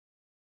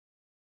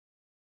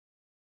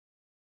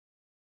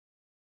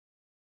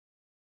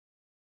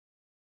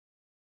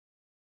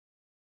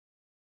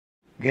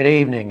Good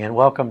evening and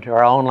welcome to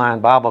our online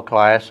Bible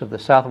class of the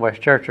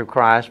Southwest Church of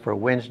Christ for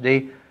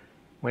Wednesday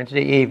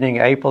evening,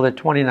 April the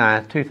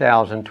 29th,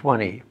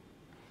 2020.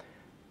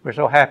 We're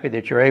so happy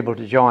that you're able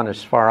to join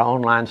us for our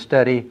online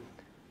study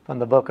from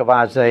the book of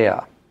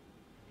Isaiah.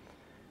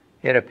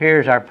 It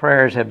appears our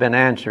prayers have been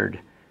answered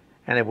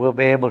and that we'll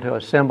be able to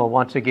assemble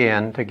once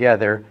again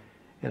together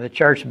in the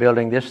church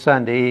building this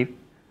Sunday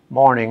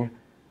morning,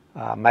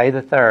 May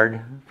the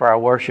 3rd, for our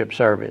worship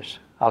service.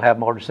 I'll have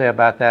more to say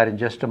about that in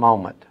just a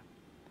moment.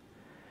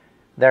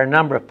 There are a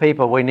number of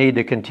people we need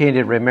to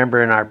continue to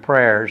remember in our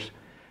prayers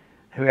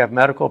who have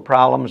medical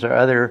problems or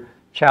other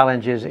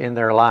challenges in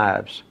their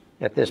lives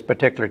at this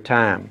particular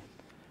time.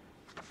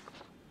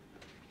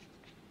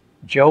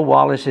 Joe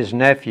Wallace's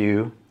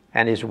nephew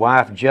and his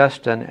wife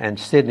Justin and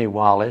Sydney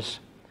Wallace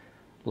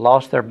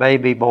lost their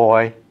baby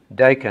boy,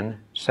 Dakin,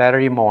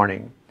 Saturday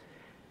morning.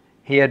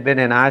 He had been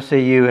in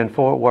ICU in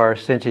Fort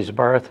Worth since his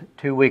birth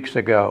 2 weeks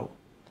ago.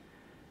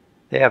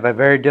 They have a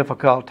very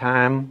difficult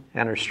time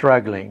and are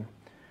struggling.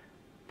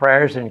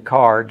 Prayers and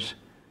cards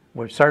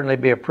would certainly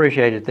be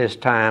appreciated at this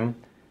time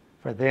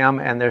for them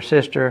and their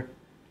sister,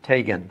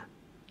 Tegan.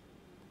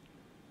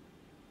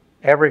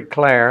 Everett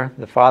Clare,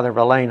 the father of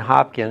Elaine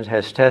Hopkins,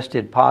 has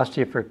tested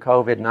positive for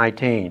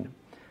COVID-19.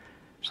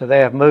 So they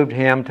have moved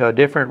him to a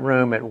different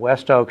room at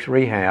West Oaks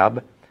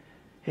Rehab.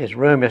 His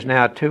room is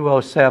now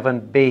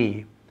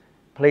 207B.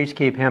 Please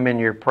keep him in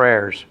your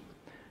prayers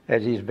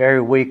as he's very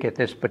weak at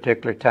this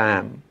particular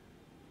time.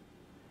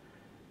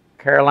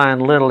 Caroline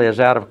Little is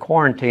out of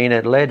quarantine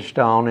at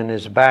Ledgestone and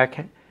is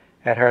back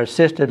at her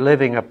assisted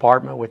living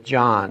apartment with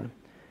John.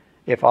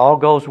 If all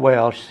goes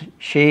well,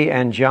 she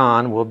and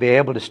John will be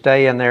able to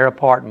stay in their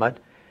apartment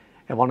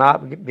and will not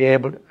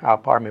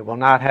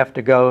have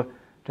to go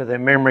to the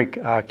memory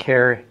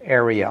care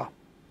area.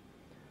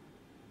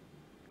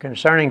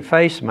 Concerning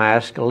face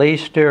masks, Lee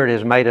Stewart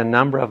has made a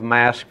number of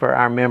masks for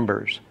our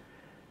members.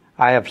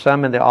 I have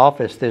some in the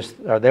office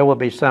there will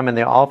be some in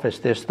the office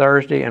this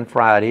Thursday and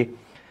Friday,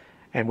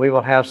 and we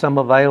will have some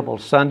available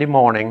Sunday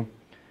morning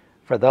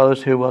for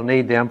those who will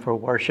need them for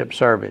worship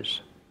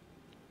service.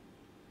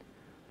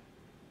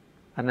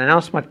 An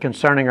announcement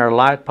concerning our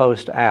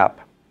Lightpost app.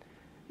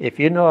 If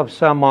you know of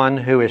someone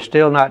who is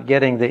still not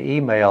getting the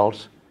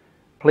emails,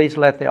 please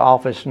let the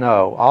office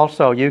know.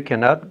 Also, you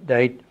can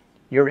update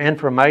your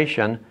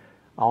information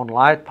on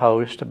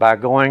Lightpost by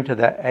going to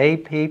the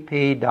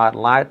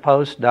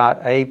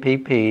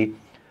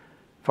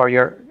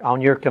app.lightpost.app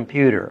on your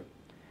computer.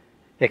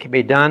 It can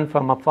be done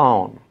from a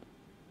phone.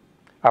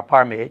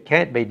 It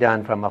can't be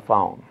done from a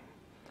phone.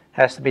 It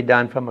has to be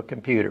done from a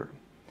computer.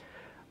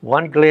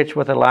 One glitch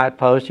with a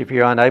Lightpost, if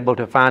you're unable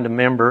to find a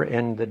member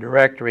in the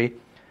directory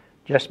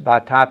just by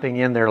typing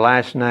in their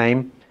last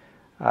name,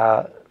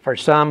 for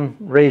some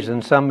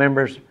reason, some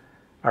members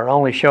are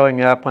only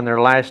showing up when their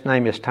last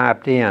name is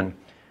typed in.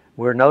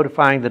 We're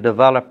notifying the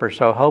developer,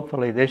 so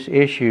hopefully this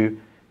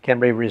issue can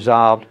be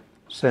resolved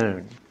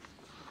soon.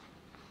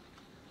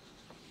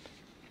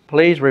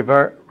 Please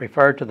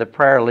refer to the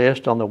prayer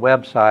list on the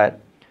website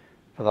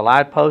for the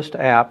Lightpost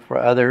app for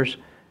others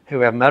who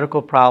have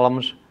medical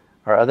problems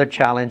or other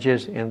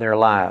challenges in their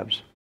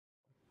lives.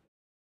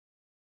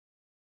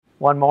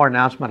 One more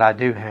announcement I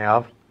do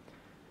have.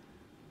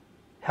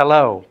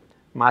 Hello.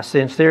 My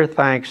sincere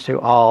thanks to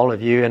all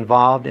of you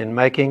involved in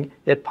making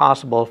it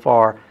possible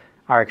for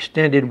our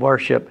extended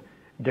worship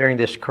during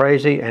this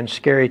crazy and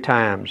scary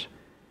times.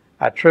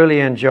 I truly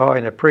enjoy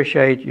and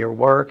appreciate your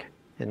work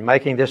in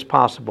making this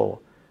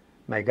possible.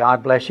 May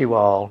God bless you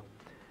all.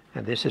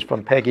 And this is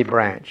from Peggy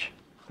Branch.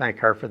 Thank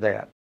her for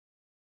that.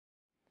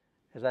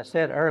 As I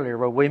said earlier,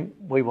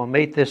 we will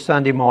meet this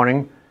Sunday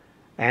morning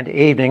and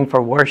evening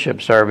for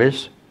worship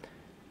service.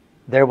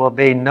 There will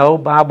be no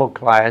Bible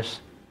class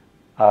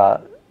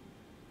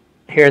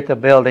here at the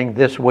building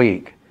this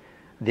week.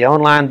 The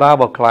online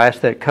Bible class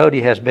that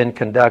Cody has been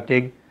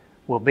conducting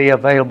will be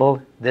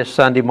available this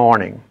Sunday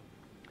morning.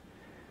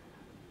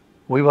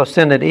 We will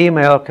send an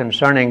email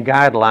concerning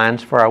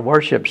guidelines for our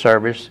worship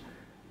service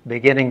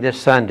beginning this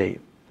Sunday.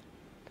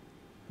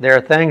 There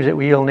are things that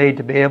you'll need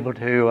to be able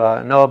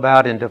to know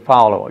about and to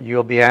follow.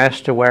 You'll be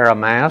asked to wear a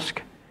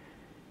mask.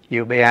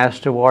 You'll be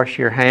asked to wash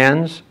your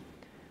hands.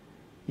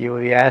 You'll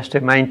be asked to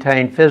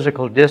maintain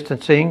physical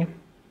distancing.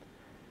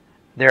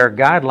 There are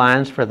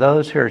guidelines for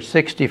those who are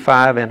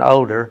 65 and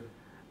older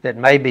that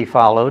may be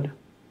followed.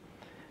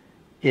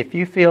 If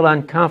you feel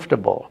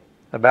uncomfortable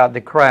about the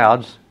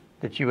crowds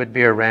that you would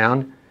be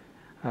around,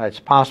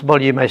 it's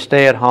possible you may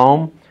stay at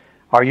home,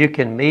 or you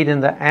can meet in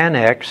the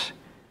annex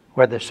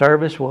where the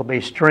service will be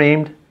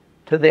streamed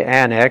to the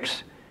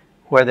annex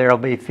where there will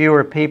be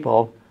fewer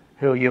people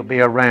who you'll be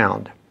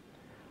around.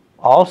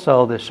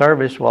 Also, the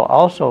service will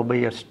also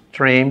be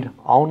streamed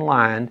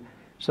online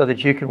so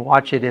that you can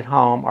watch it at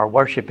home or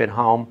worship at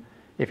home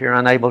if you're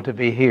unable to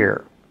be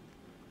here.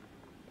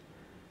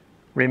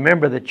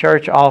 Remember, the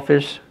church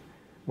office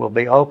will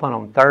be open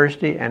on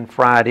Thursday and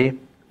Friday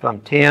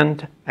from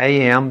 10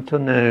 a.m. to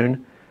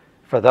noon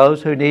for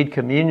those who need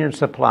communion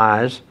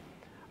supplies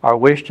or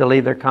wish to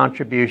leave their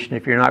contribution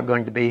if you're not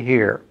going to be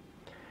here.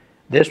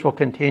 This will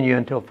continue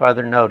until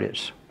further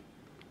notice.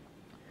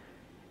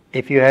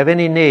 If you have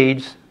any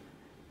needs,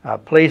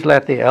 please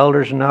let the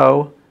elders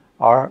know,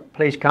 or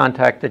please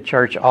contact the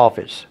church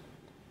office.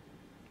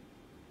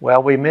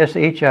 Well, we miss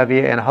each of you,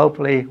 and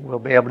hopefully we'll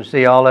be able to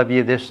see all of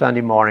you this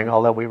Sunday morning,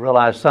 although we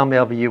realize some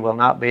of you will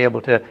not be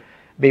able to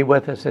be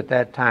with us at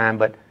that time,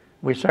 but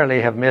we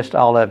certainly have missed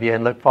all of you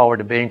and look forward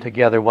to being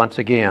together once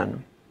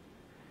again.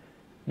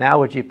 Now,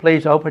 would you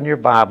please open your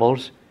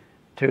Bibles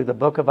to the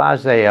book of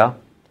Isaiah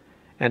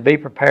and be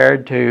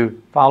prepared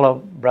to follow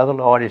Brother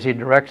Lloyd as he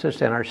directs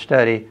us in our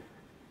study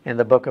in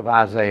the book of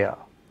Isaiah.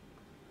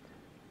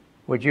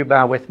 Would you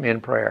bow with me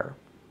in prayer?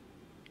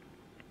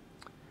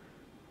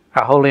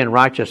 Our holy and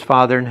righteous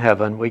Father in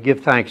heaven, we give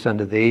thanks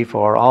unto Thee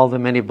for all the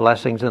many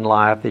blessings in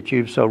life that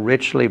You've so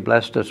richly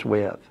blessed us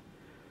with.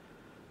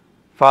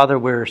 Father,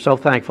 we're so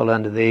thankful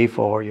unto Thee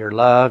for Your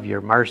love,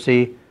 Your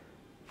mercy,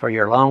 for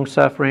Your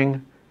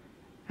long-suffering,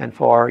 and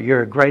for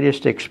Your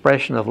greatest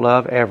expression of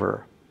love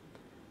ever,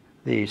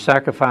 the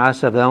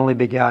sacrifice of the only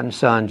begotten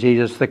Son,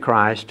 Jesus the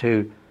Christ,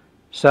 who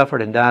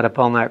suffered and died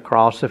upon that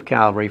cross of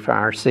Calvary for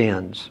our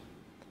sins.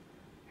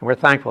 And we're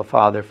thankful,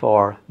 Father,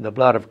 for the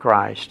blood of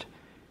Christ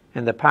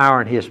and the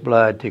power in His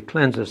blood to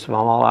cleanse us from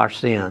all our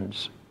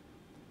sins.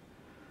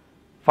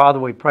 Father,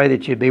 we pray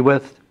that You be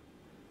with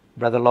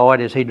Brother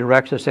Lloyd as he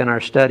directs us in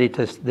our study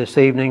this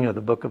evening of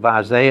the book of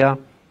Isaiah.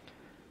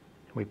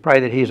 We pray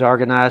that he's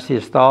organized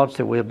his thoughts,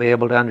 that we'll be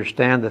able to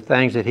understand the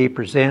things that he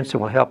presents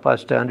and will help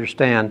us to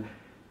understand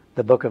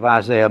the book of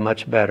Isaiah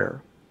much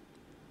better.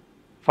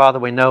 Father,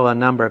 we know a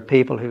number of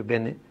people who've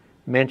been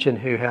mentioned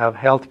who have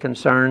health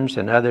concerns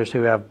and others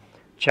who have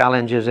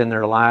challenges in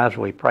their lives.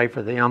 We pray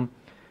for them,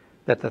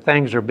 that the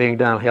things that are being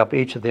done will help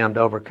each of them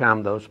to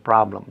overcome those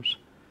problems.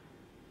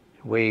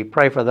 We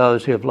pray for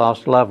those who have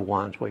lost loved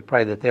ones. We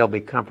pray that they'll be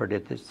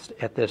comforted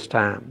at this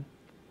time.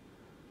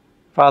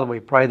 Father, we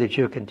pray that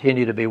You'll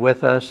continue to be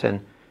with us, and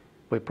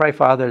we pray,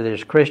 Father, that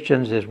as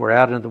Christians, as we're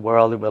out in the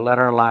world, that we'll let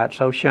our light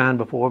so shine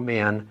before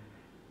men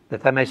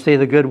that they may see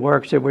the good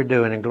works that we're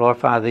doing and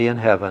glorify Thee in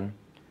heaven.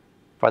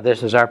 For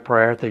this is our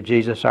prayer through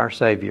Jesus our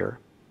Savior.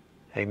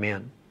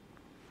 Amen.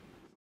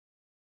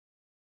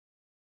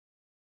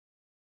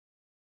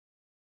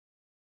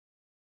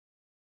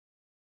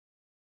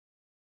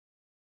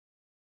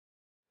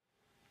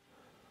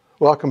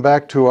 Welcome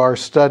back to our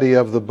study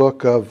of the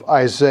book of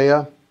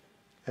Isaiah.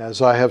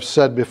 As I have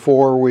said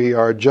before, we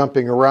are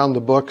jumping around the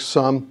book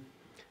some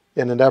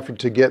in an effort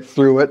to get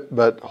through it,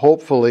 but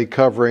hopefully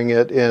covering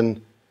it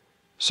in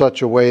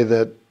such a way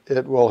that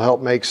it will help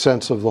make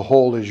sense of the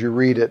whole as you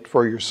read it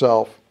for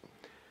yourself.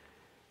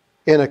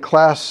 In a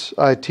class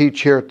I teach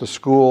here at the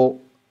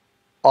school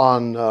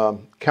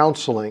on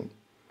counseling,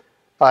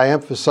 I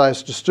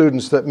emphasize to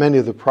students that many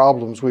of the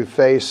problems we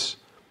face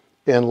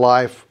in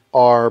life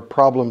are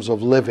problems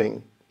of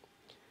living.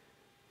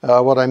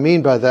 What I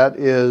mean by that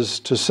is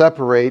to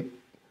separate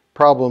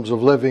problems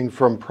of living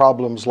from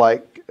problems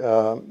like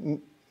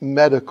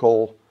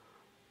medical,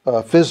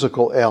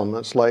 physical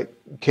ailments like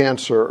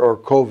cancer or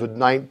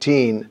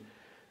COVID-19,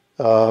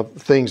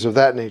 things of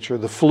that nature,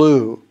 the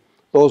flu.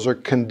 Those are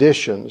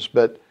conditions,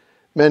 but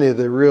many of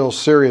the real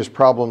serious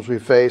problems we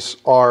face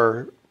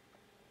are,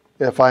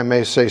 if I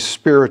may say,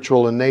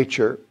 spiritual in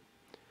nature.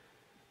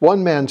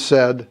 One man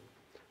said,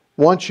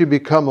 "Once you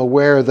become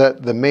aware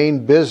that the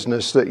main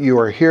business that you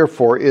are here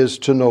for is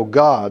to know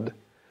God,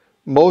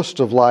 most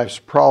of life's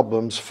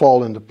problems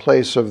fall into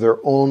place of their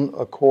own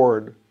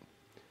accord."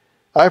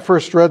 I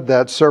first read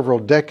that several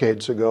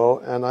decades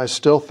ago, and I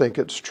still think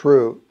it's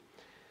true.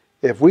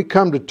 If we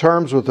come to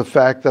terms with the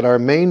fact that our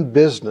main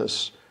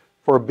business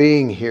for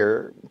being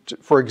here,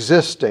 for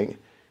existing,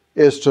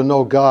 is to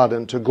know God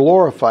and to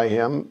glorify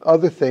Him,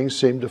 other things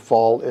seem to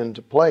fall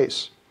into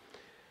place.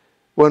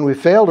 When we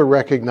fail to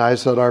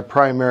recognize that our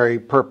primary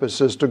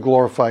purpose is to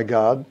glorify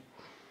God,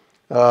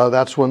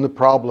 that's when the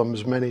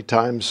problems many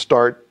times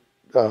start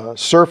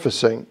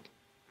surfacing.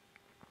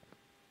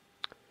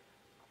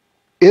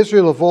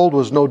 Israel of old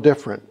was no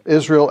different.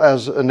 Israel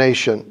as a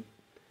nation,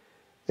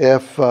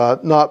 if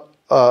not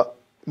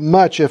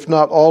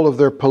all of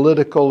their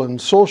political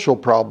and social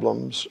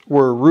problems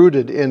were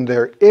rooted in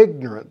their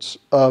ignorance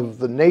of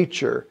the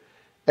nature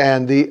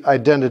and the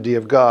identity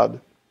of God.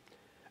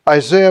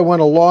 Isaiah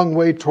went a long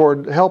way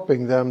toward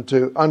helping them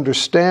to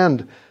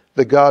understand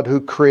the God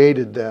who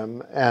created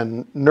them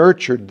and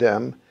nurtured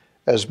them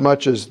as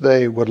much as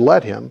they would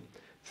let Him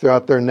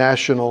throughout their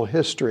national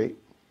history.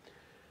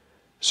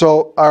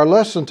 So our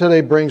lesson today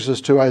brings us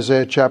to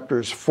Isaiah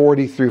chapters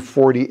 40 through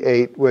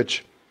 48,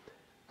 which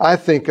I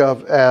think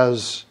of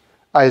as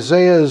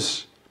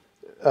Isaiah's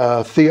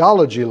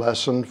theology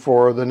lesson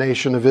for the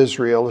nation of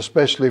Israel,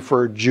 especially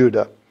for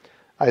Judah.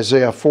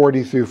 Isaiah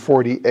 40 through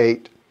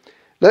 48.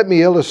 Let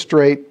me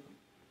illustrate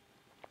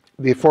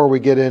before we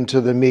get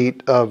into the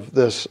meat of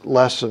this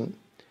lesson.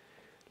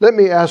 Let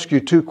me ask you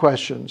two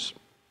questions.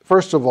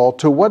 First of all,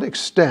 to what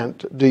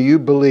extent do you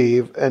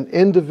believe an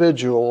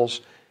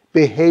individual's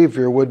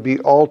behavior would be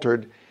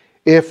altered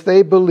if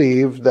they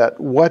believed that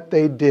what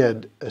they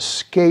did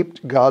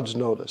escaped God's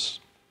notice?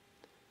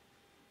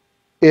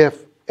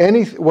 if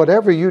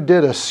whatever you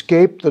did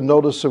escaped the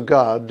notice of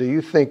God, do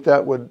you think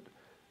that would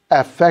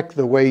affect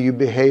the way you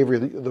behave,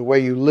 the way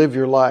you live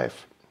your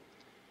life?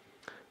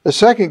 The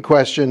second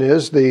question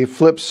is the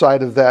flip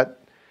side of that,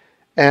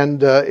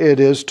 and it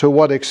is, to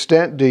what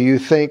extent do you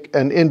think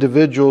an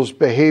individual's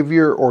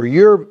behavior or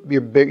your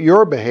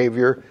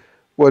behavior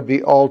would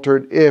be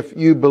altered if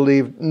you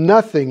believed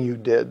nothing you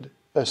did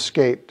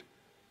escaped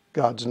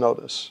God's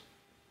notice?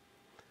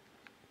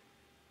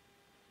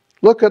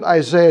 Look at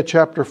Isaiah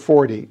chapter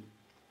 40.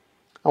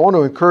 I want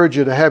to encourage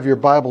you to have your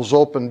Bibles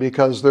open,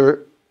 because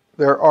there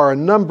are a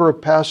number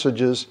of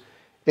passages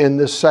in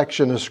this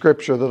section of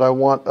Scripture that I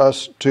want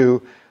us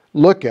to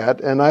look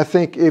at. And I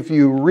think if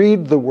you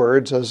read the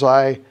words as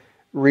I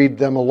read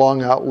them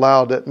along out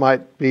loud, it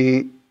might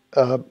be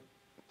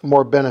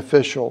more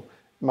beneficial.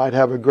 It might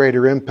have a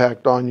greater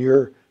impact on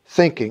your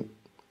thinking.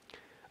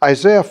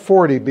 Isaiah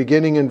 40,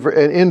 beginning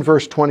in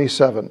verse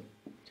 27.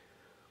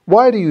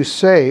 Why do you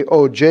say,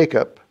 O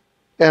Jacob,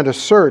 and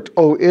assert,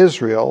 O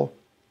Israel,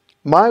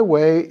 my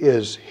way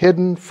is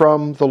hidden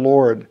from the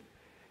Lord,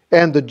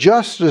 and the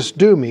justice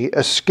due me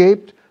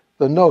escaped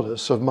the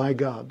notice of my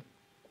God?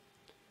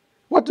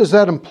 What does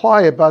that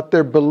imply about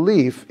their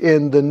belief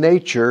in the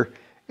nature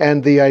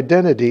and the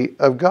identity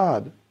of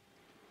God?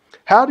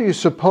 How do you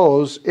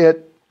suppose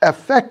it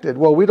affected?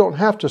 Well, we don't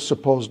have to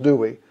suppose, do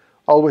we?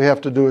 All we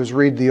have to do is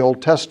read the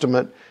Old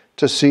Testament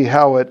to see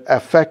how it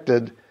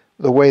affected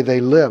the way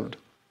they lived.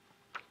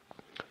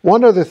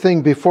 One other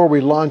thing before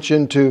we launch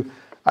into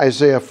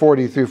Isaiah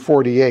 40 through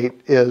 48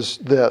 is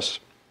this.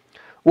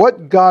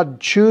 What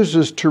God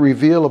chooses to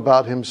reveal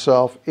about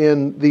himself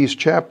in these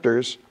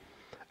chapters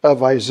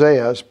of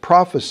Isaiah's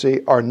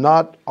prophecy are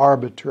not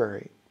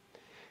arbitrary.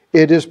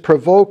 It is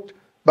provoked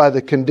by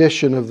the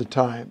condition of the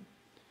time.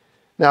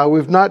 Now,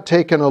 we've not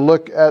taken a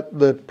look at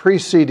the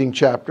preceding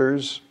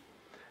chapters.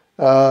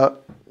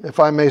 If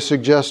I may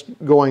suggest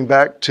going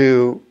back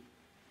to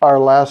our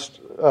last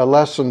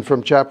lesson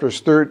from chapters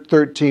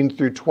 13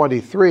 through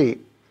 23,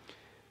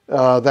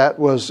 that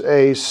was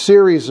a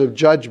series of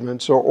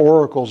judgments or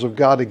oracles of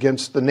God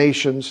against the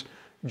nations,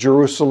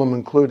 Jerusalem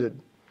included.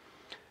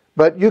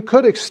 But you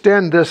could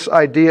extend this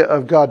idea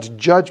of God's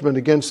judgment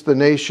against the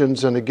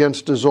nations and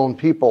against his own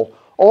people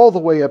all the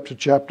way up to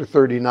chapter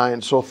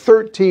 39. So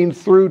 13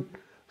 through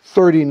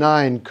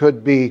 39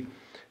 could be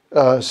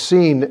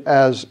seen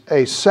as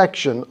a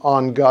section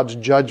on God's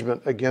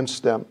judgment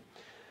against them.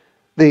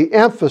 The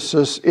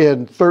emphasis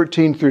in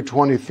 13 through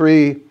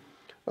 23,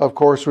 of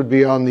course, would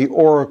be on the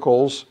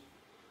oracles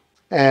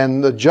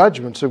and the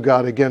judgments of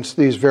God against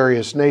these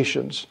various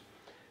nations.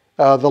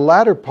 The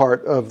latter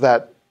part of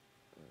that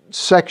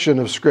section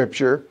of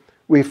Scripture,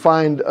 we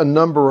find a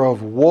number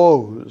of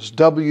woes,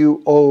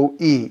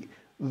 W-O-E,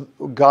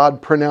 God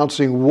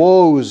pronouncing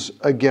woes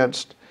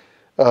against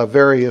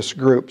various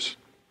groups.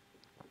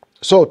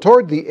 So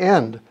toward the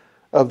end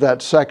of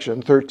that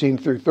section, 13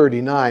 through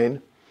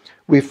 39,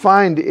 we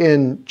find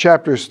in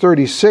chapters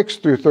 36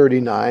 through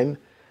 39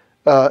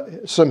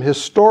 some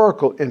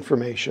historical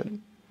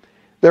information.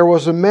 There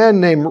was a man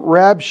named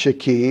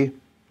Rabshakeh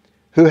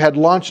who had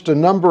launched a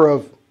number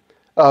of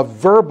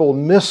verbal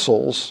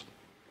missiles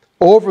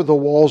over the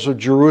walls of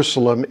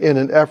Jerusalem in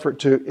an effort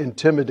to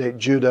intimidate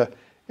Judah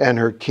and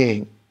her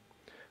king.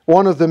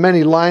 One of the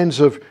many lines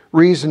of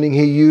reasoning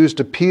he used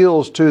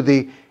appeals to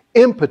the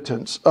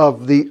impotence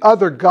of the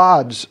other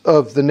gods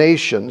of the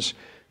nations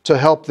to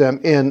help them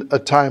in a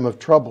time of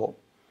trouble.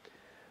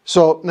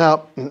 So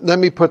now, let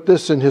me put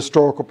this in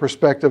historical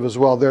perspective as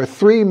well. There are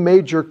three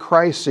major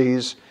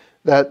crises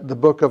that the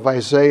book of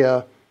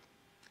Isaiah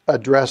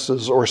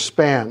addresses or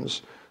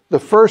spans. The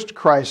first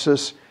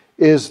crisis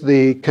is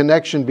the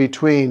connection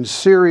between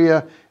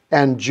Syria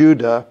and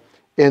Judah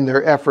in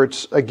their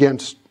efforts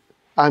against,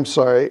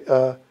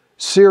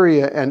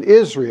 Syria and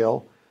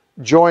Israel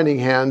joining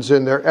hands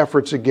in their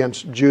efforts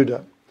against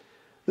Judah.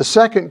 The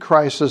second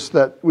crisis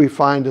that we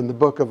find in the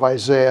book of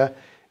Isaiah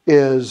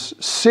is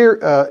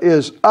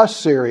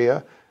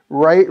Assyria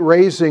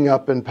raising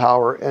up in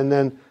power and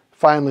then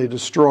finally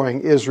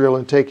destroying Israel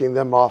and taking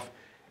them off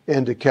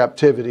into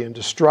captivity and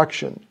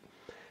destruction.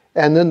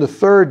 And then the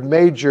third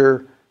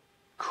major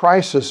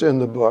crisis in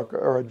the book,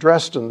 or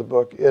addressed in the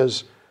book,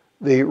 is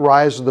the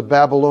rise of the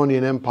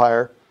Babylonian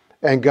Empire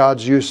and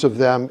God's use of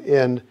them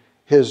in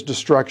his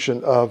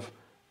destruction of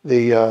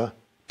the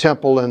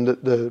temple and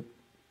the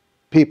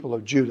people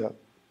of Judah.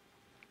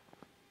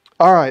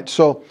 All right,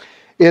 so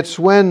it's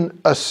when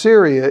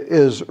Assyria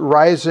is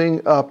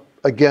rising up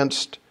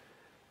against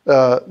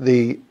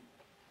the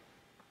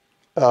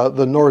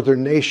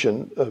northern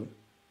nation of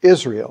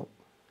Israel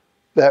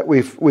that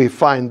we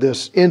find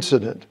this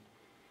incident.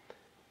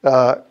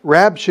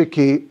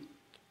 Rabshakeh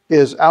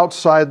is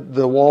outside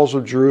the walls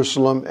of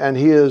Jerusalem, and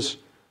he is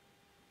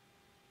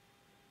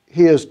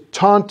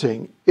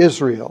taunting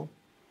Israel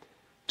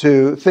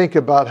to think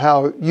about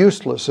how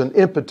useless and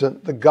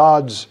impotent the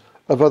gods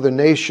of other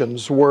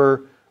nations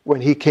were when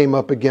he came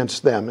up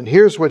against them. And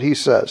here's what he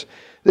says.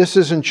 This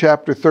is in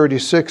chapter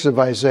 36 of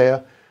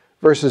Isaiah,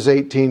 verses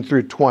 18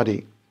 through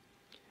 20.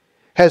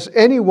 Has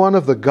any one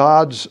of the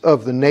gods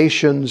of the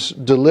nations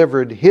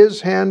delivered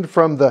his hand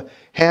from the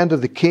hand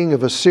of the king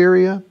of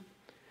Assyria?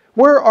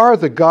 Where are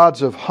the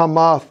gods of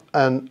Hamath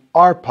and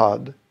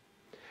Arpad?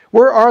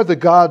 Where are the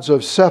gods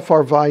of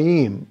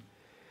Sepharvaim?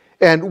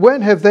 And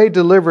when have they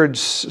delivered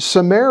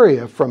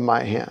Samaria from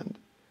my hand?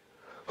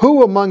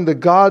 Who among the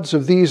gods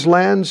of these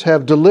lands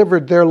have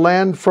delivered their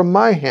land from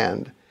my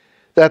hand,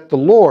 that the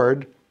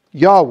Lord,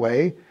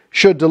 Yahweh,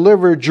 should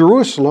deliver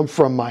Jerusalem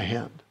from my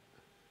hand?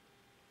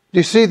 Do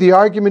you see the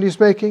argument he's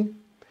making?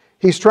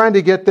 He's trying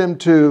to get them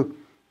to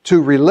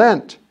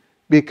relent,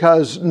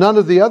 because none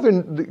of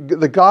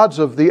the gods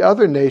of the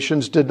other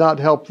nations did not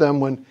help them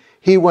when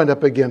he went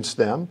up against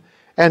them.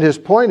 And his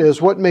point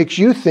is, what makes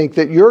you think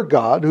that your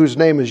God, whose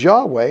name is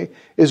Yahweh,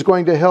 is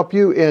going to help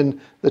you in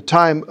the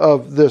time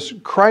of this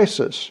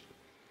crisis?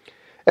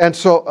 And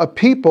so a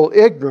people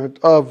ignorant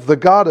of the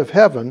God of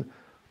heaven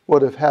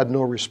would have had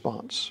no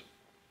response.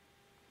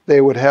 They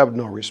would have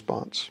no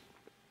response.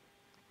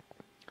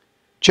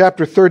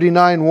 Chapter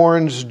 39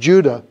 warns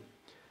Judah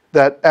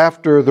that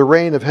after the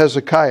reign of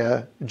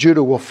Hezekiah,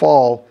 Judah will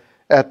fall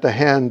at the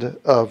hand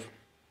of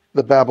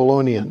the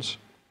Babylonians.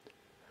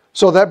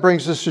 So that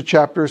brings us to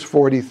chapters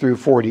 40 through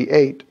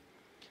 48.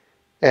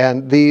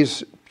 And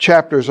these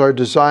chapters are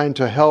designed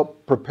to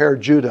help prepare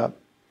Judah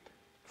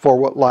for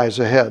what lies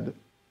ahead.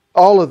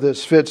 All of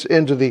this fits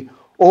into the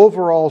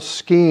overall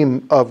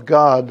scheme of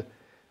God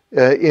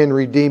in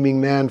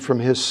redeeming man from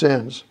his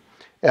sins.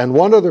 And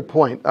one other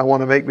point I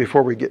want to make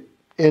before we get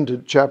into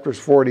chapters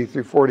 40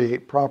 through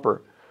 48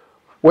 proper.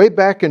 Way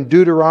back in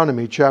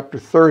Deuteronomy chapter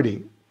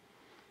 30,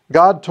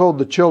 God told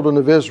the children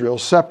of Israel,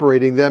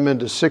 separating them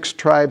into 6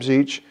 tribes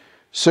each,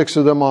 6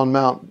 of them on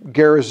Mount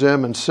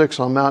Gerizim and 6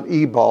 on Mount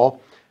Ebal,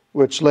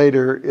 which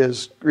later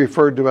is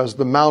referred to as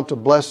the Mount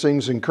of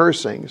Blessings and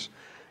Cursings.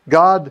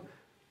 God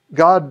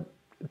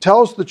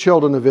tells the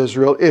children of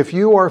Israel, if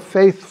you are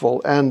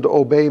faithful and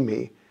obey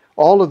me,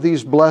 all of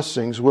these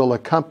blessings will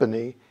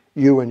accompany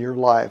you in your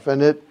life.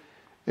 And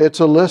it's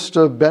a list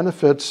of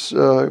benefits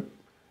to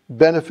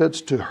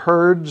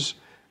herds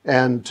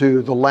and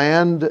to the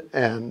land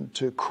and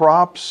to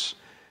crops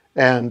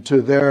and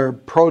to their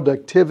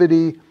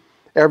productivity.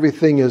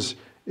 Everything is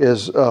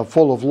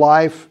full of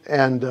life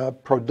and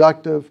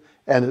productive,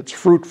 and it's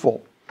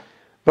fruitful.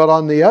 But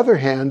on the other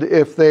hand,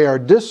 if they are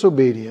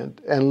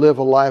disobedient and live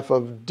a life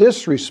of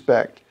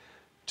disrespect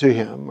to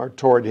him or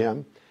toward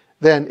him,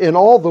 then in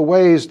all the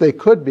ways they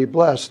could be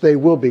blessed, they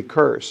will be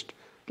cursed.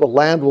 The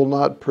land will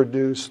not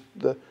produce,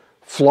 the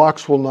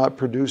flocks will not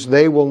produce,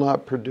 they will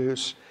not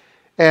produce.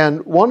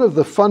 And one of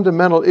the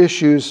fundamental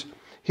issues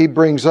he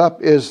brings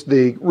up is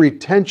the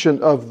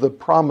retention of the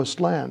promised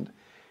land.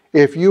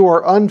 If you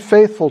are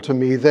unfaithful to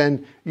me,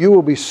 then you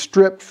will be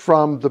stripped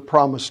from the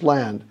promised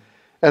land.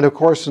 And of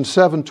course, in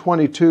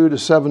 722 to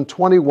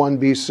 721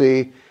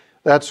 BC,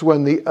 that's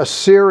when the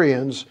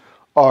Assyrians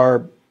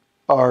are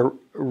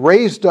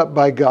raised up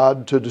by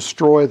God to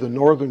destroy the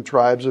northern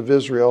tribes of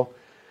Israel.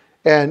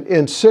 And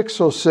in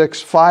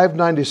 606,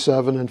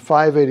 597, and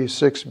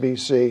 586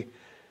 BC,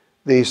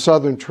 the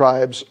southern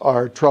tribes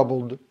are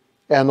troubled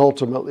and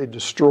ultimately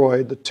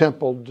destroyed, the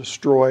temple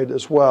destroyed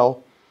as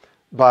well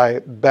by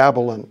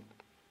Babylon.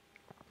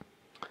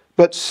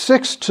 But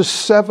 600 to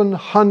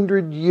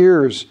 700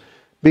 years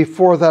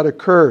before that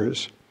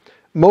occurs,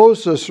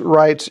 Moses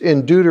writes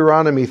in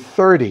Deuteronomy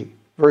 30,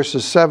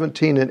 verses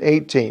 17 and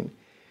 18,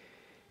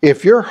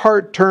 if your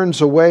heart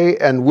turns away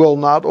and will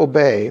not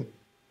obey,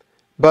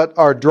 but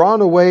are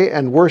drawn away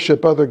and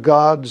worship other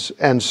gods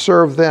and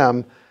serve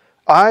them,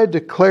 I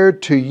declare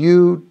to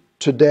you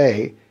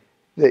today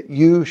that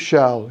you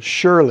shall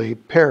surely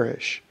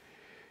perish.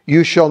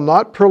 You shall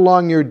not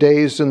prolong your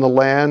days in the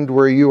land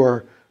where you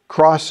are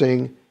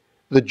crossing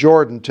the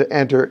Jordan to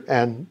enter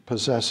and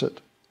possess it.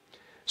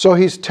 So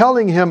he's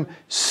telling him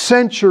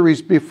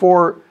centuries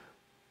before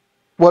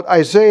what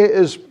Isaiah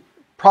is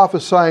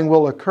prophesying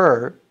will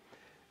occur,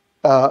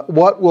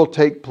 what will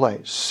take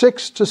place.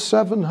 600 to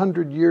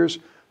 700 years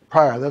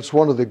prior. That's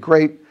one of the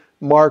great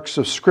marks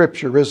of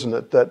Scripture, isn't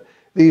it? That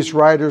these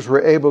writers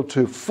were able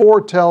to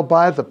foretell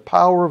by the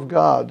power of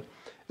God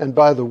and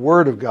by the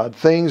Word of God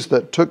things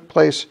that took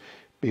place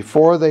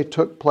before they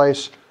took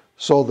place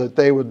so that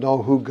they would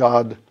know who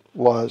God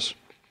was.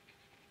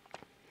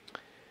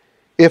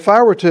 If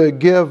I were to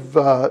give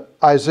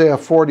Isaiah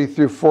 40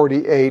 through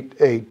 48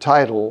 a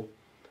title,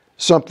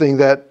 something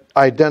that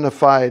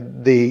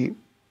identified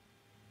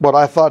what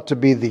I thought to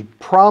be the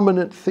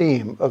prominent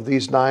theme of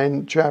these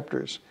 9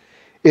 chapters,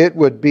 it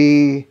would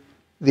be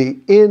the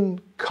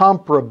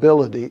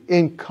incomparability,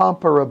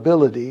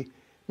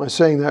 am I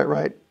saying that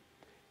right?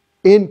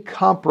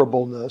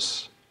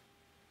 Incomparableness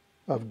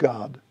of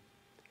God.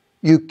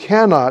 You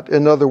cannot,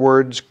 in other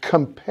words,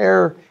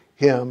 compare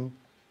him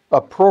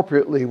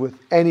appropriately with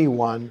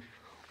anyone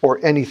or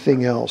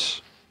anything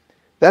else.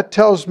 That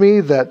tells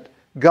me that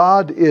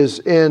God is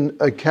in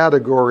a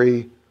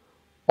category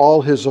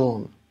all his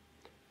own.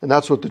 And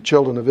that's what the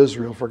children of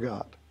Israel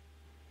forgot.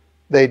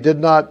 They did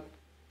not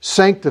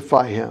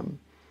sanctify him.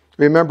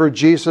 Remember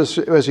Jesus,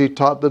 as he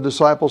taught the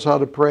disciples how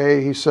to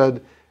pray, he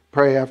said,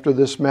 pray after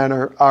this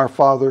manner, Our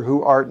Father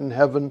who art in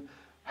heaven,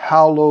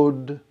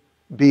 hallowed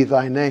be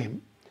thy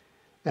name.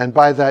 And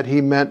by that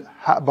he meant,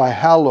 by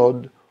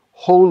hallowed,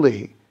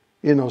 holy.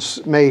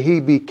 May he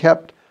be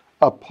kept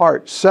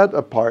apart, set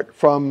apart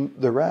from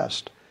the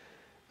rest.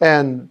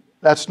 And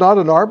that's not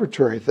an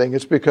arbitrary thing.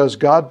 It's because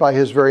God, by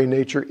his very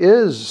nature,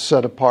 is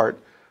set apart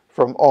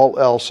from all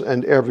else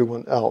and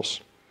everyone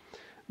else.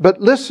 But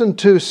listen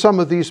to some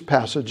of these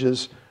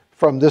passages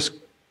from this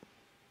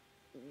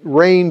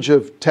range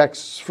of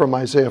texts from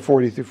Isaiah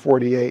 40 through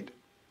 48.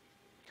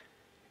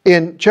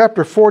 In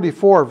chapter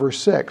 44, verse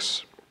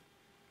 6,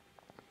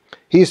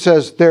 he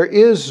says, there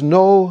is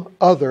no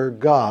other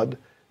God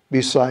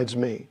besides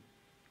me.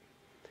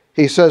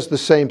 He says the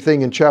same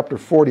thing in chapter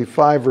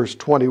 45, verse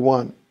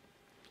 21.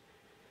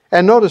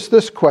 And notice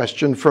this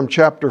question from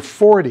chapter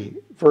 40,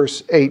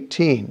 verse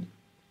 18.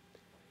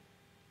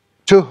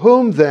 To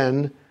whom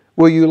then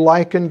will you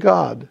liken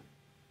God?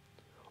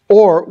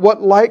 Or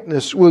what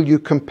likeness will you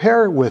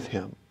compare with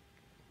him?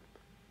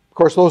 Of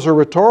course, those are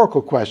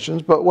rhetorical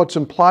questions, but what's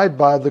implied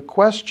by the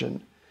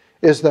question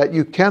is that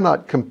you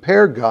cannot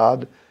compare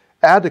God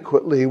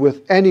adequately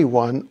with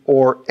anyone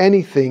or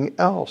anything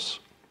else.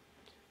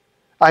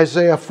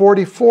 Isaiah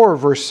 44,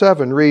 verse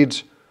 7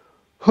 reads,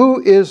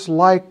 Who is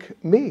like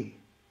me?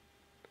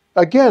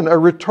 Again, a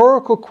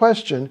rhetorical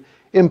question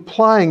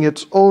implying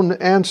its own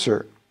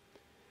answer.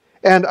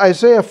 And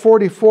Isaiah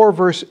 44,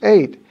 verse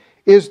 8,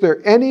 Is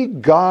there any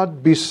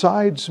God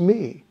besides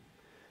me?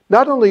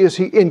 Not only is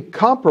he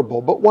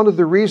incomparable, but one of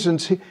the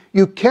reasons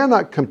you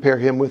cannot compare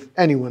him with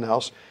anyone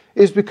else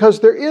is because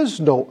there is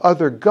no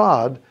other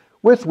God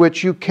with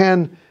which you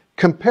can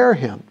compare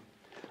him.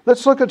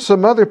 Let's look at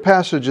some other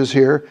passages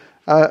here.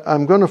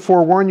 I'm going to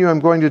forewarn you, I'm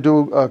going to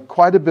do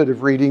quite a bit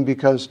of reading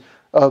because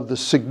of the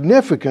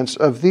significance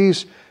of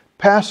these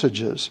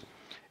passages.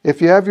 If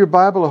you have your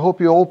Bible, I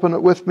hope you open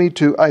it with me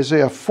to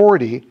Isaiah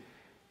 40,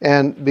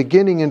 and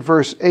beginning in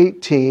verse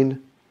 18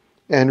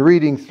 and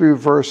reading through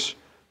verse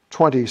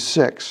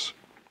 26.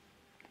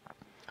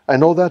 I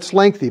know that's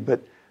lengthy,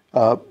 but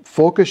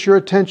focus your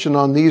attention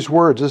on these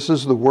words. This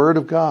is the Word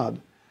of God.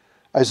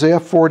 Isaiah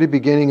 40,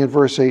 beginning in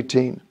verse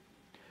 18.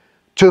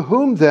 To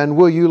whom then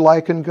will you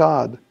liken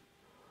God?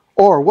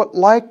 Or what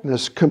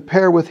likeness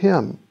compare with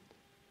him?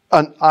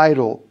 An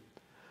idol.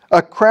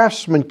 A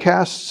craftsman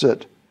casts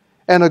it,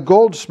 and a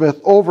goldsmith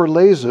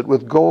overlays it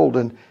with gold,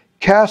 and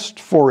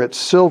casts for it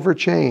silver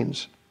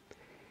chains.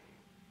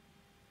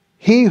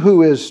 He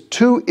who is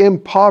too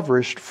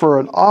impoverished for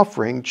an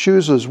offering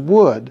chooses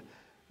wood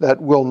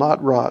that will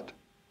not rot.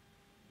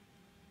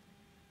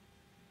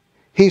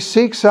 He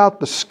seeks out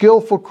the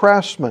skillful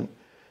craftsman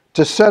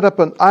to set up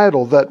an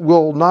idol that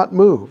will not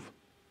move.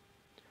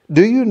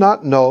 Do you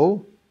not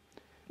know?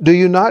 Do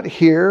you not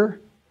hear?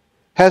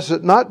 Has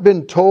it not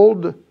been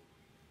told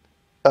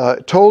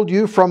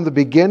you from the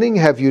beginning?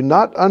 Have you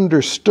not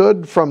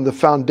understood from the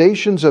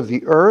foundations of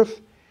the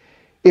earth?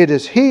 It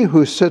is he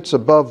who sits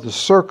above the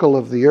circle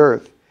of the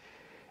earth,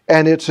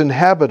 and its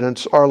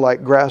inhabitants are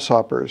like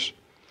grasshoppers,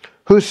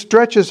 who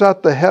stretches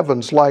out the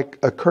heavens like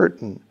a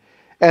curtain,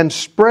 and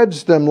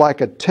spreads them like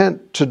a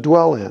tent to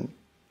dwell in.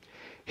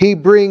 Who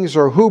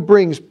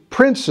brings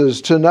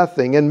princes to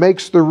nothing, and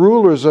makes the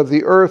rulers of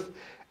the earth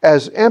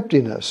as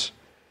emptiness.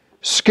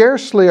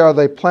 Scarcely are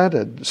they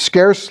planted,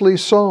 scarcely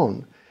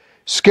sown.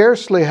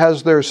 Scarcely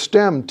has their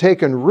stem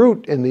taken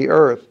root in the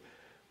earth,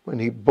 when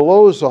he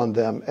blows on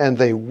them, and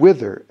they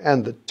wither,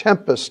 and the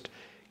tempest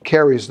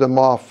carries them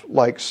off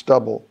like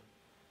stubble.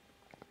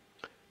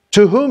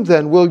 To whom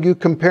then will you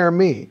compare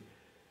me,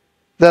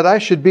 that I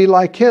should be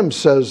like him,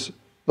 says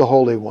the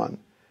Holy One?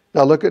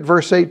 Now look at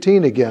verse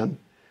 18 again.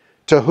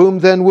 To whom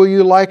then will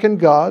you liken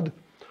God,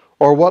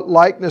 or what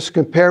likeness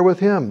compare with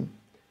him?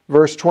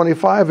 Verse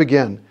 25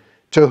 again.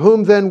 To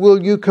whom then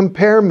will you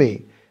compare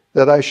me,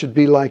 that I should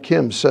be like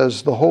him,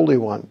 says the Holy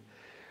One?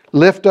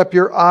 Lift up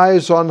your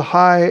eyes on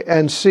high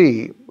and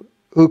see,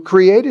 who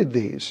created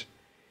these?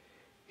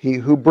 He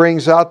who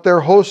brings out their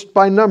host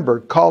by number,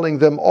 calling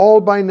them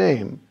all by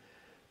name,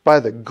 by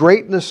the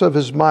greatness of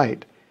his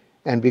might,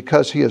 and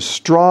because he is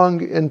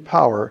strong in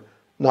power,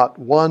 not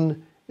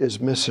one is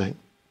missing.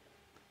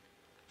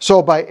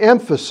 So by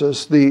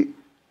emphasis, the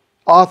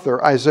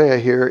author, Isaiah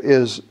here,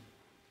 is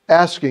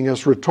asking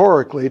us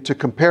rhetorically to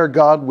compare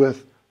God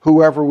with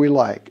whoever we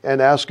like and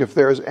ask if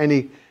there is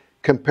any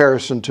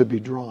comparison to be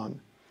drawn.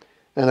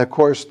 And of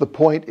course, the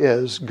point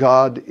is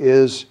God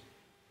is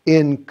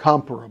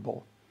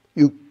incomparable.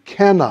 You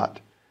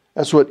cannot,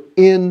 that's what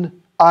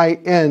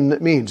N-I-N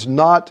means,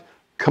 not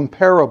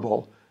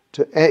comparable.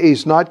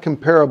 He's not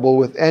comparable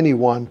with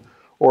anyone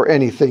or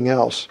anything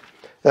else.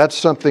 That's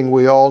something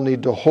we all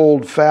need to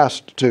hold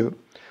fast to.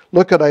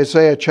 Look at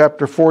Isaiah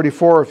chapter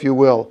 44, if you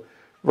will,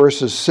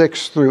 verses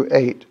 6 through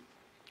 8.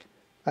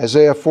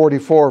 Isaiah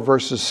 44,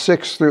 verses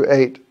 6 through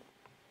 8.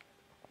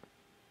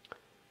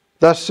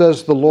 Thus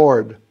says the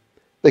Lord,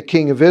 the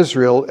King of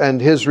Israel, and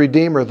his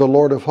Redeemer, the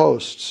Lord of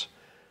hosts.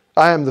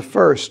 I am the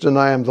first and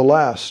I am the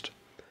last.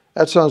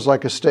 That sounds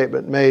like a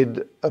statement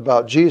made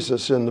about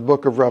Jesus in the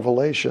book of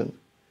Revelation.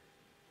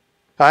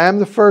 I am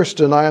the first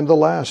and I am the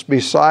last.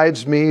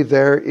 Besides me,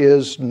 there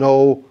is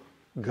no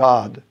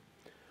God.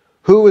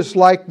 Who is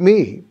like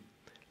me?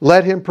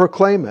 Let him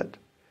proclaim it.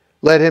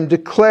 Let him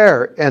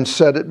declare and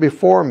set it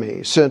before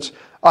me, since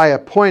I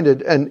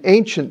appointed an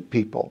ancient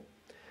people.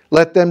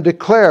 Let them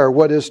declare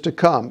what is to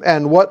come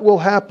and what will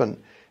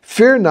happen.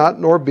 Fear not,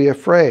 nor be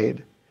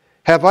afraid.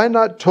 Have I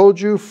not told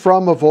you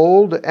from of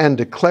old and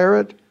declare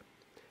it?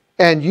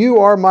 And you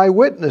are my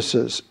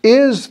witnesses.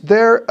 Is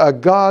there a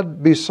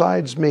God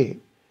besides me?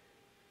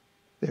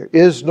 There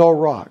is no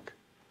rock.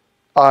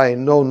 I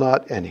know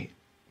not any.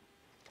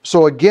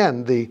 So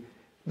again,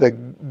 the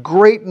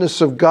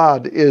greatness of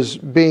God is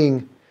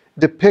being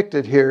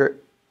depicted here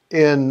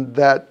in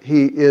that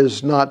he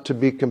is not to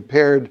be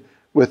compared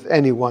with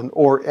anyone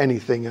or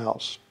anything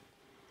else.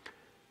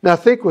 Now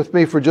think with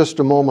me for just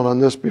a moment on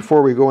this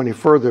before we go any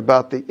further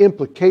about the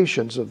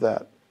implications of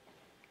that.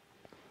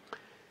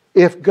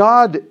 If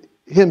God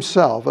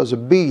himself as a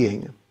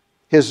being,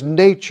 his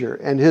nature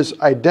and his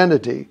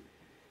identity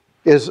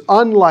is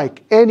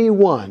unlike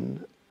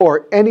anyone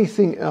or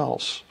anything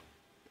else,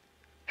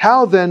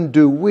 how then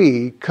do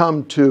we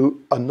come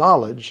to a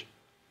knowledge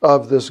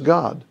of this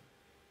God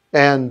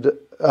and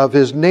of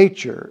his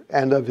nature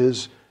and of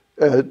his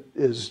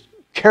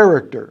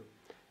character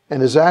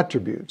and his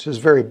attributes, his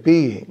very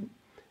being,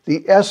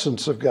 the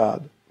essence of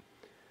God?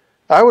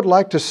 I would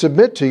like to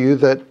submit to you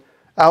that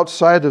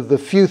outside of the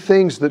few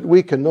things that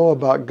we can know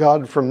about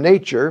God from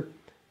nature,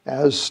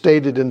 as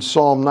stated in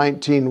Psalm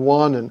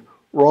 19:1 and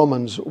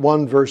Romans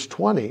 1 verse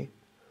 20,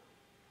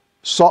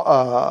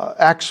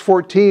 Acts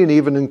 14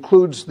 even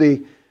includes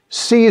the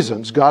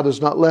seasons. God has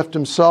not left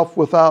himself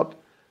without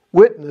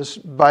witness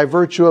by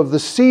virtue of the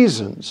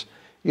seasons.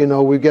 You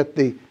know, we get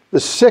the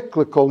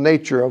cyclical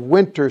nature of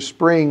winter,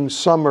 spring,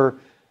 summer,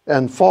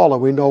 and fall.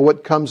 And we know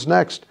what comes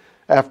next.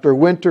 After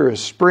winter is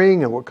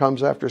spring, and what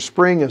comes after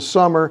spring is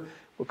summer.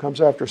 What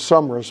comes after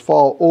summer is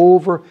fall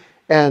over.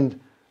 And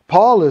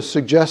Paul is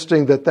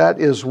suggesting that that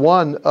is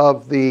one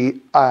of the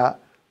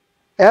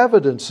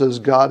evidences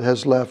God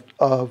has left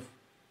of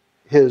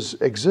his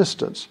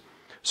existence.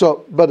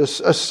 So, but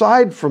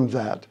aside from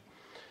that,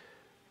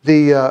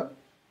 the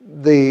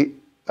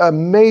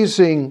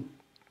amazing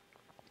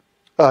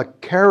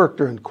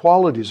character and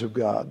qualities of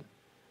God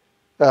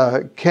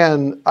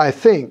can, I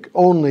think,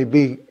 only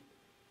be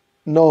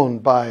known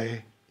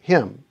by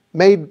him,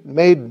 made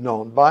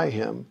known by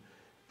him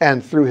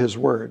and through his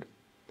word.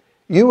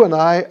 You and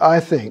I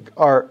think,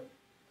 are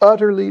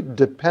utterly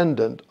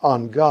dependent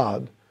on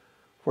God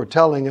for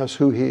telling us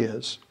who he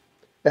is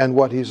and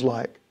what he's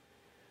like.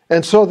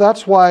 And so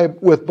that's why,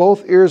 with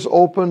both ears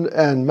open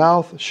and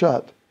mouth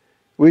shut,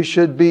 we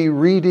should be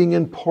reading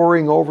and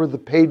poring over the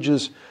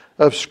pages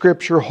of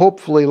Scripture,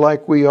 hopefully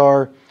like we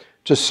are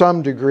to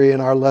some degree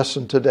in our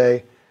lesson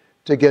today,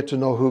 to get to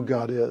know who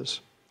God is.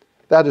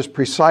 That is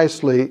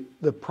precisely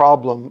the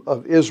problem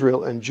of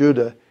Israel and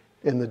Judah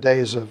in the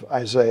days of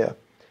Isaiah.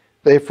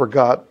 They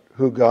forgot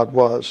who God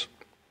was.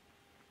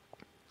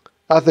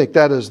 I think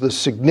that is the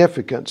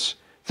significance.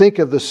 Think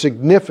of the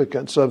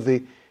significance of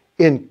the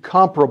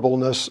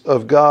incomparableness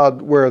of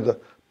God where the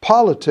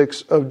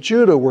politics of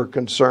Judah were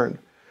concerned.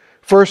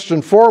 First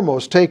and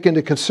foremost, take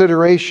into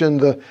consideration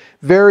the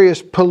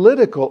various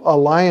political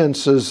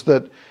alliances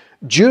that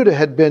Judah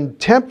had been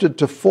tempted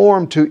to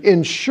form to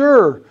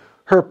ensure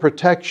her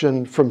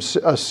protection from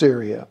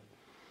Assyria.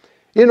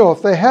 You know,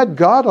 if they had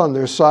God on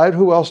their side,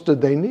 who else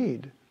did they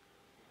need?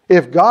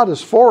 If God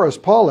is for us,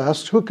 Paul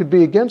asks, who could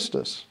be against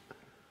us?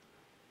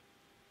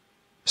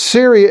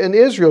 Syria and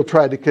Israel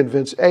tried to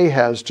convince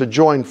Ahaz to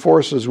join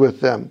forces with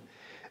them.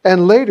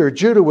 And later,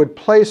 Judah would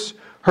place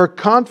her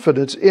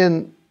confidence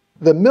in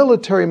the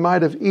military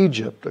might of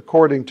Egypt,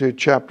 according to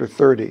chapter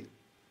 30.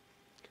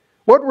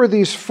 What were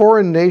these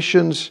foreign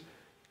nations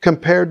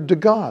compared to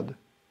God?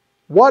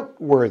 What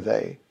were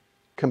they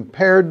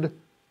compared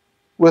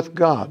with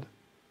God?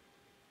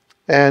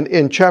 And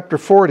in chapter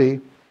 40,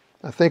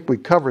 I think we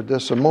covered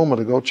this a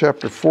moment ago,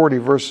 chapter 40,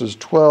 verses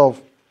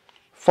 12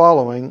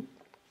 following.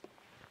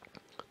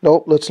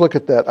 Nope, let's look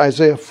at that.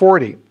 Isaiah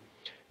 40.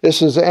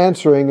 This is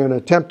answering an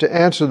attempt to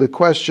answer the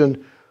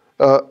question,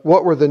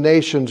 what were the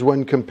nations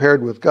when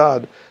compared with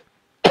God?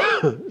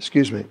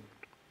 Excuse me.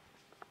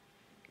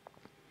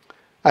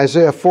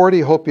 Isaiah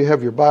 40, hope you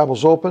have your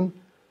Bibles open.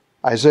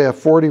 Isaiah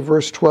 40,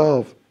 verse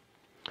 12.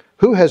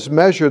 Who has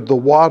measured the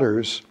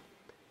waters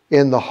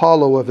in the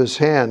hollow of his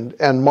hand,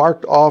 and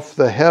marked off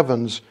the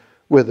heavens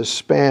with a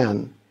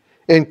span,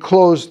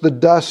 enclosed the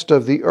dust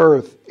of the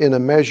earth in a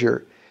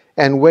measure,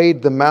 and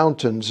weighed the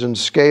mountains in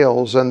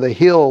scales and the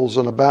hills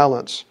in a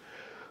balance?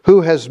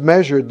 Who has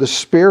measured the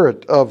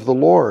Spirit of the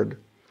Lord?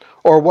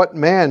 Or what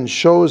man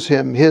shows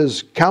him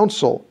his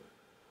counsel?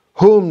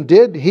 Whom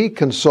did he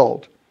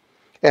consult?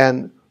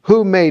 And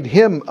who made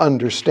him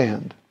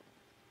understand?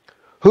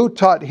 Who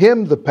taught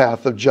him the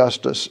path of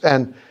justice,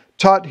 and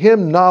taught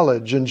him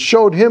knowledge, and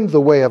showed him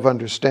the way of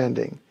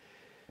understanding?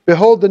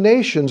 Behold, the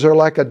nations are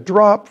like a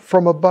drop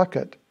from a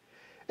bucket,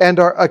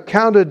 and are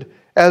accounted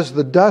as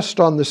the dust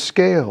on the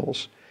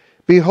scales.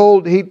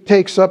 Behold, he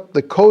takes up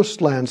the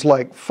coastlands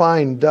like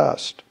fine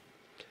dust.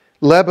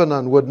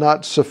 Lebanon would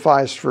not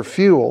suffice for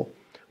fuel,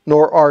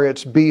 nor are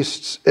its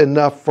beasts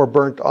enough for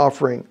burnt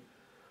offering.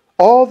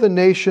 All the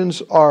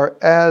nations are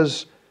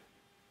as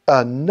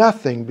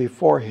nothing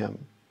before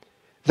him.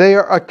 They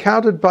are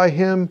accounted by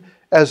him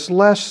as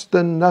less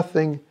than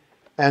nothing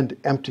and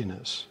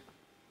emptiness.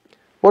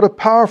 What a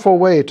powerful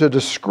way to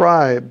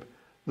describe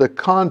the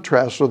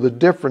contrast or the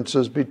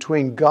differences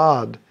between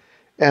God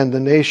and the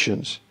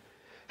nations.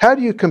 How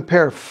do you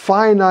compare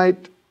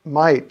finite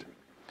might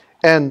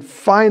and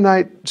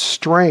finite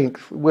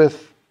strength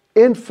with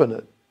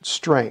infinite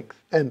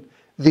strength and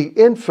the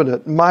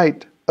infinite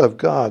might of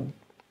God?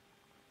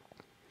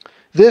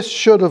 This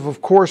should have,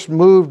 of course,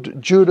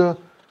 moved Judah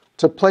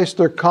to place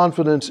their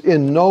confidence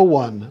in no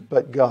one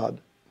but God.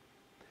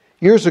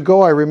 Years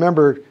ago, I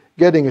remember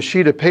getting a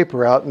sheet of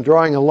paper out and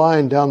drawing a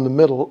line down the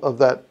middle of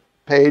that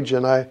page,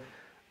 and I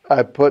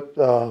put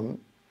on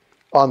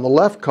the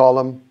left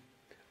column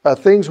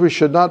things we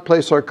should not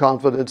place our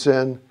confidence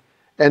in,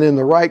 and in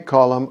the right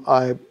column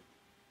I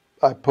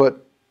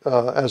put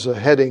as a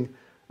heading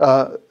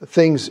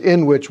things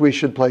in which we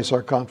should place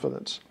our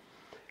confidence.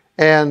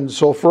 And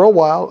so for a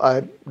while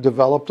I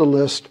developed a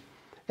list,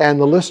 and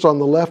the list on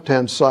the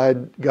left-hand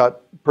side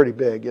got pretty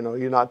big. You know,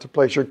 you're not to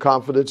place your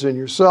confidence in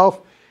yourself.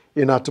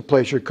 You're not to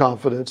place your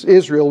confidence.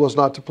 Israel was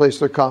not to place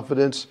their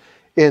confidence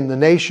in the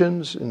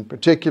nations, in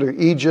particular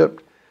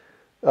Egypt,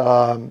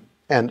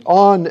 and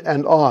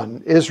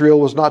on. Israel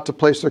was not to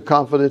place their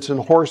confidence in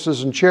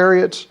horses and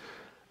chariots.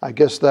 I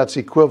guess that's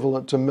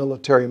equivalent to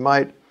military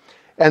might.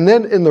 And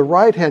then in the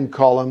right-hand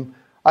column,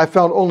 I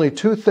found only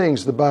two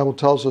things the Bible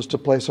tells us to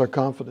place our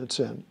confidence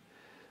in.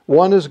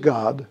 One is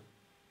God,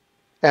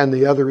 and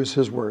the other is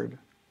His Word.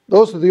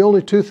 Those are the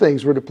only two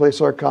things we're to place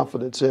our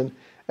confidence in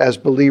as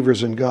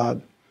believers in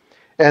God.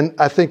 And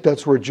I think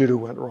that's where Judah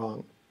went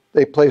wrong.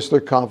 They placed their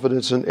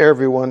confidence in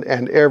everyone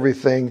and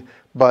everything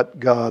but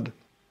God.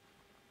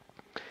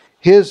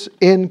 His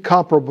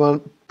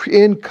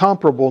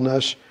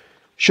incomparableness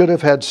should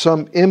have had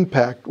some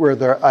impact where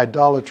their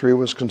idolatry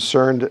was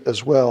concerned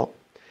as well.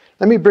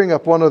 Let me bring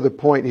up one other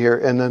point here,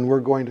 and then we're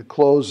going to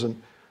close, and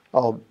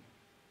I'll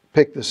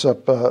pick this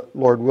up,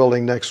 Lord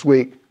willing, next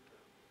week.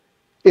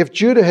 If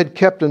Judah had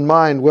kept in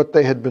mind what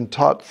they had been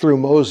taught through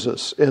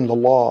Moses in the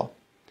law,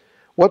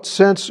 what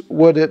sense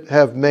would it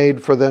have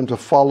made for them to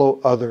follow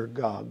other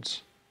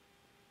gods?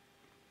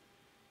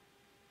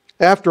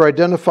 After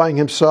identifying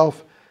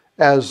himself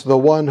as the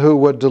one who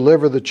would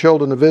deliver the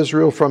children of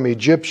Israel from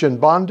Egyptian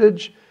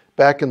bondage,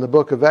 back in the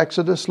book of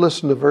Exodus,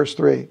 listen to verse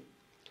 3.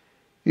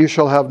 You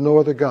shall have no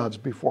other gods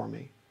before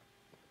me.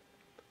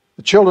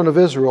 The children of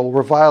Israel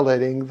were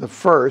violating the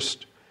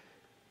first,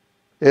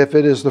 if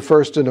it is the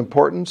first in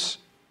importance,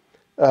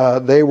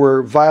 they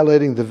were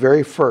violating the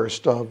very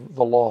first of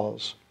the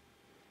laws,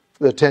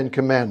 the 10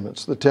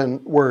 Commandments, the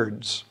 10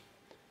 words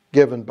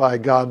given by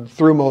God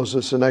through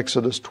Moses in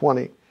Exodus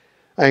 20.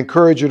 I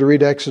encourage you to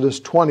read Exodus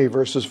 20,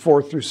 verses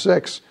 4 through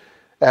 6,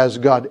 as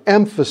God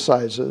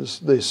emphasizes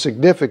the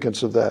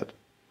significance of that.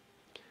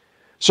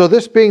 So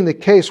this being the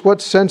case,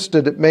 what sense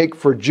did it make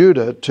for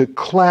Judah to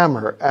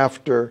clamor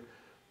after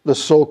the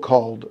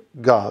so-called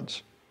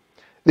gods?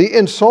 The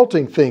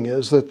insulting thing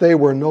is that they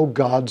were no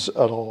gods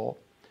at all.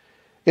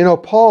 You know,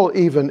 Paul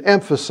even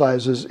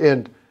emphasizes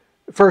in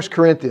 1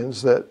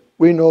 Corinthians that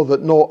we know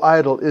that no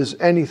idol is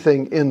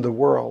anything in the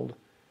world,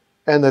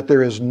 and that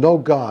there is no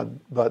God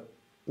but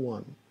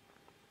one.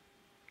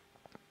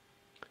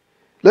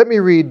 Let me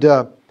read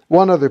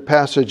one other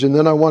passage, and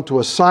then I want to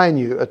assign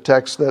you a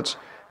text that's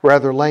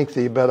rather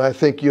lengthy, but I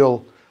think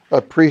you'll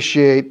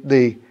appreciate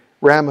the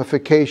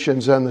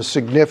ramifications and the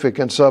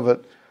significance of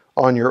it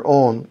on your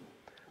own.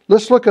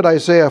 Let's look at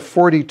Isaiah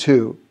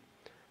 42.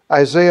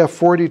 Isaiah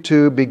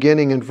 42,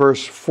 beginning in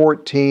verse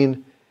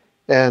 14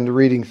 and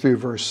reading through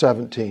verse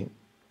 17.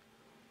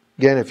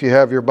 Again, if you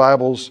have your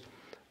Bibles,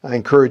 I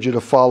encourage you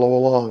to follow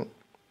along.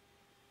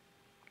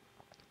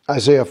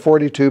 Isaiah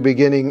 42,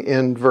 beginning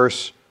in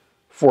verse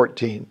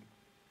 14.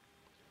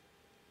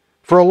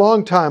 For a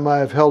long time I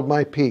have held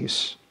my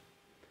peace.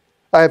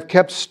 I have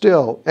kept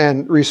still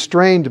and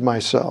restrained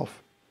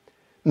myself.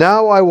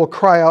 Now I will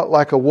cry out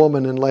like a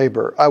woman in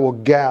labor. I will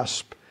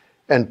gasp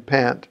and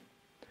pant.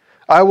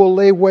 I will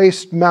lay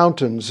waste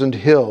mountains and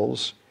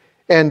hills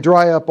and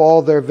dry up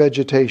all their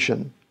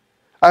vegetation.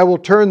 I will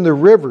turn the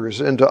rivers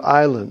into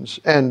islands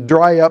and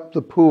dry up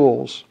the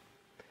pools.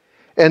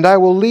 And I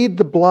will lead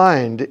the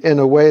blind in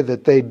a way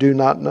that they do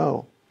not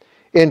know.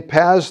 In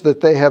paths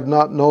that they have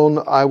not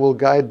known, I will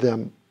guide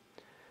them.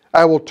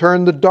 I will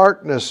turn the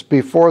darkness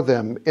before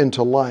them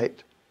into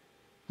light,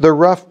 the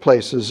rough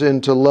places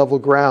into level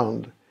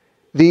ground.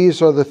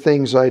 These are the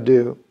things I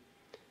do,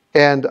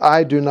 and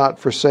I do not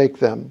forsake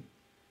them.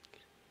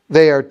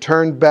 They are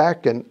turned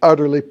back and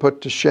utterly put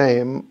to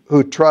shame,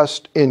 who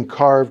trust in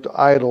carved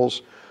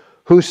idols,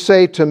 who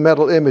say to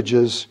metal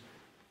images,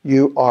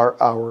 you are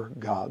our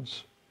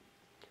gods.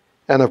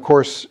 And of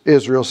course,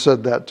 Israel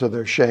said that to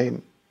their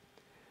shame.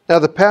 Now,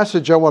 the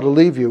passage I want to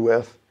leave you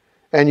with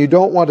And you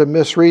don't want to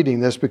miss reading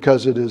this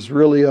because it is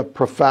really a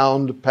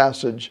profound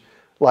passage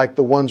like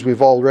the ones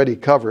we've already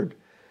covered.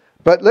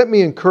 But let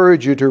me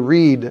encourage you to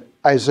read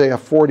Isaiah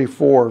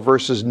 44,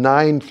 verses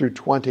 9 through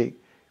 20.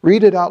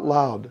 Read it out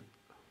loud.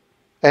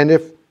 And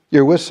if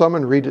you're with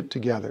someone, read it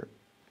together.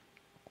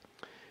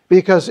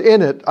 Because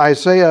in it,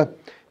 Isaiah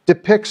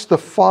depicts the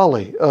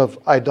folly of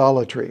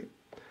idolatry,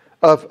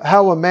 of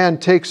how a man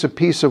takes a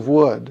piece of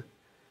wood,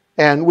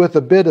 and with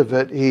a bit of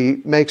it,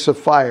 he makes a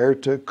fire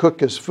to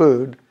cook his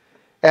food,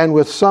 and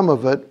with some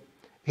of it,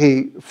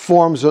 he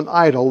forms an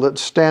idol that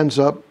stands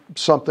up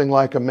something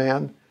like a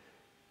man,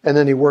 and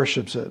then he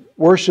worships it.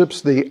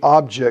 Worships the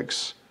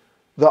object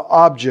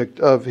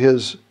of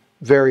his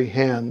very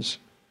hands.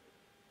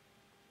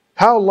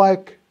 How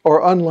like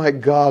or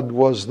unlike God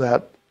was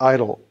that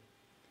idol?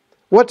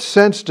 What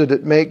sense did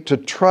it make to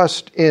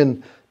trust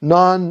in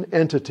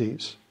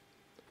non-entities?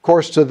 Of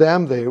course, to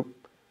them, they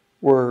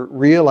were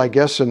real, I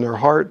guess, in their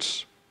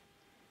hearts.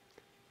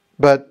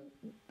 But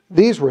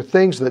these were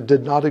things that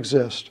did not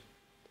exist.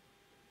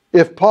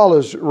 If Paul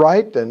is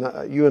right,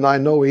 and you and I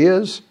know he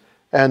is,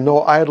 and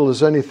no idol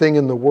is anything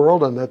in the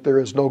world, and that there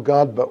is no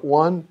God but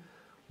one,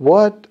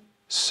 what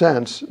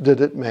sense did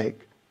it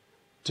make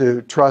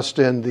to trust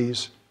in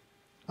these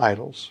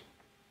idols?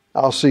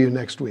 I'll see you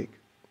next week.